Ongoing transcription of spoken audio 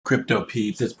Crypto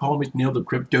peeps, it's Paul McNeil, the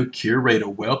Crypto Curator.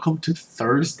 Welcome to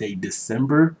Thursday,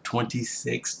 December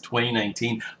 26,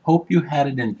 2019. Hope you had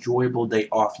an enjoyable day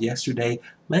off yesterday.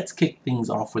 Let's kick things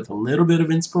off with a little bit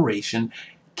of inspiration.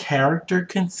 Character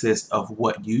consists of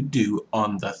what you do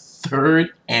on the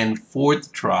third and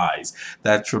fourth tries.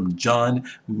 That's from John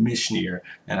Mishnier.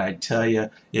 And I tell you,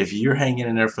 if you're hanging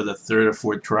in there for the third or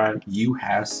fourth try, you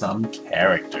have some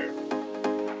character.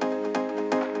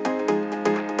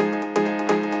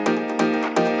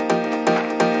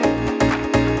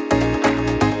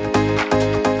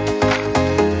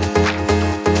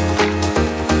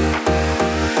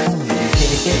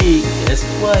 Hey, guess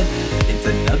what? It's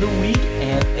another week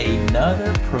and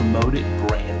another promoted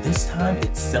brand. This time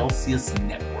it's Celsius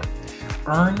Network.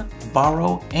 Earn,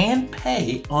 borrow, and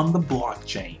pay on the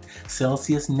blockchain.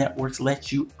 Celsius Networks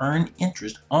lets you earn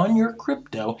interest on your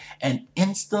crypto and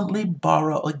instantly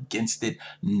borrow against it,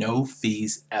 no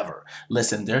fees ever.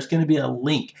 Listen, there's going to be a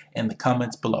link in the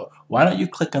comments below. Why don't you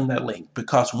click on that link?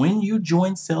 Because when you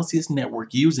join Celsius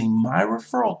Network using my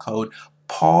referral code,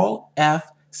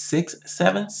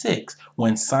 PaulF676,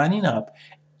 when signing up,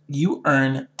 you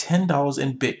earn $10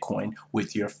 in Bitcoin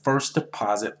with your first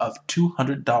deposit of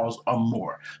 $200 or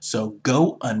more. So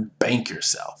go unbank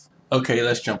yourself. Okay,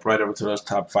 let's jump right over to those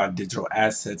top 5 digital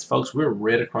assets. Folks, we're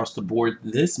right across the board.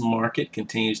 This market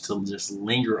continues to just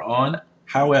linger on.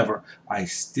 However, I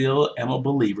still am a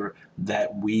believer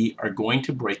that we are going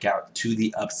to break out to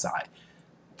the upside.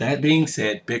 That being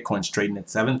said, Bitcoin's trading at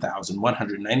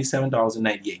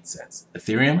 $7,197.98.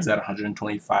 Ethereum is at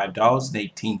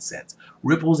 $125.18.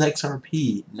 Ripple's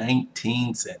XRP,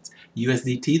 19 cents.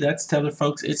 USDT, that's Tether,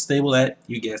 folks, it's stable at,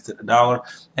 you guessed it,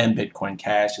 $1. And Bitcoin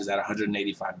Cash is at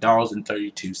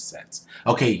 $185.32.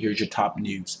 Okay, here's your top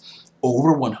news.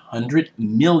 Over 100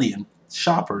 million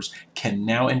shoppers can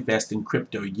now invest in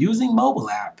crypto using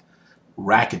mobile app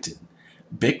Rakuten.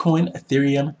 Bitcoin,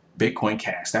 Ethereum, Bitcoin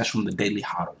Cash. That's from the Daily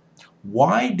Hodl.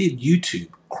 Why did YouTube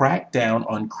crack down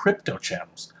on crypto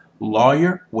channels?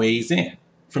 Lawyer weighs in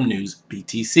from News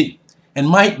BTC. And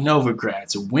Mike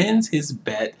Novogratz wins his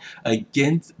bet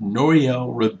against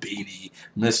Nouriel Roubini,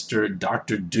 Mr.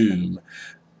 Dr. Doom,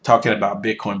 talking about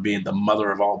Bitcoin being the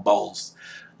mother of all bulls.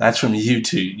 That's from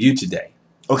YouTube, Today.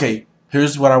 Okay,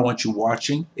 here's what I want you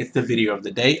watching. It's the video of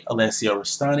the day. Alessio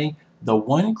Rustani, the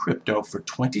one crypto for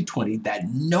 2020 that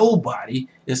nobody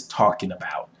is talking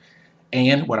about.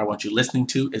 And what I want you listening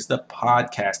to is the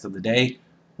podcast of the day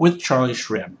with Charlie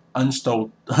Shrem,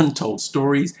 Untold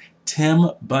Stories, Tim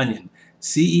Bunyan,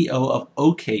 CEO of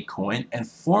OKCoin and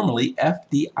formerly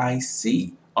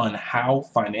FDIC, on how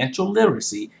financial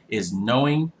literacy is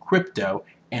knowing crypto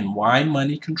and why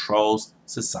money controls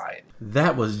society.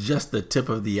 That was just the tip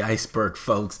of the iceberg,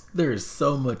 folks. There is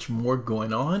so much more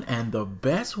going on, and the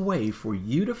best way for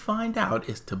you to find out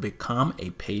is to become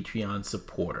a Patreon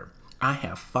supporter. I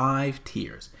have 5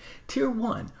 tiers. Tier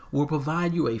 1 will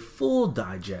provide you a full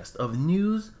digest of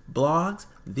news, blogs,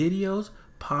 videos,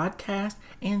 podcasts,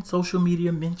 and social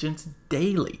media mentions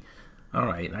daily. All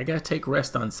right, I gotta take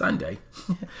rest on Sunday.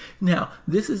 Now,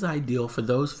 this is ideal for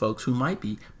those folks who might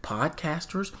be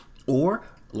podcasters or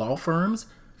law firms,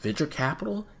 venture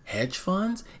capital, hedge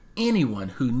funds, anyone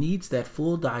who needs that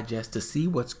full digest to see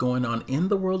what's going on in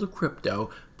the world of crypto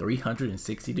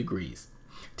 360 degrees.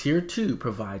 Tier 2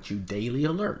 provides you daily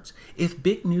alerts. If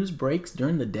big news breaks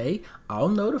during the day, I'll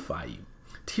notify you.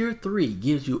 Tier 3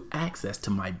 gives you access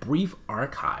to my brief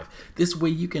archive. This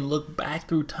way you can look back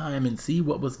through time and see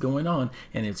what was going on,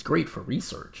 and it's great for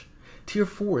research. Tier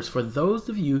 4 is for those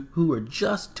of you who are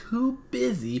just too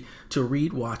busy to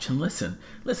read, watch, and listen.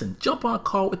 Listen, jump on a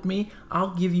call with me.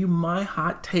 I'll give you my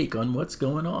hot take on what's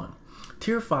going on.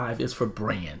 Tier 5 is for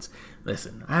brands.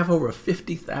 Listen, I have over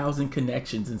 50,000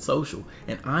 connections in social,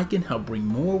 and I can help bring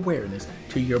more awareness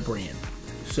to your brand.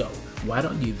 So, why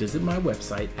don't you visit my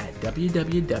website at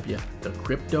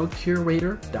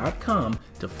www.thecryptocurator.com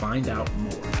to find out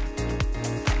more.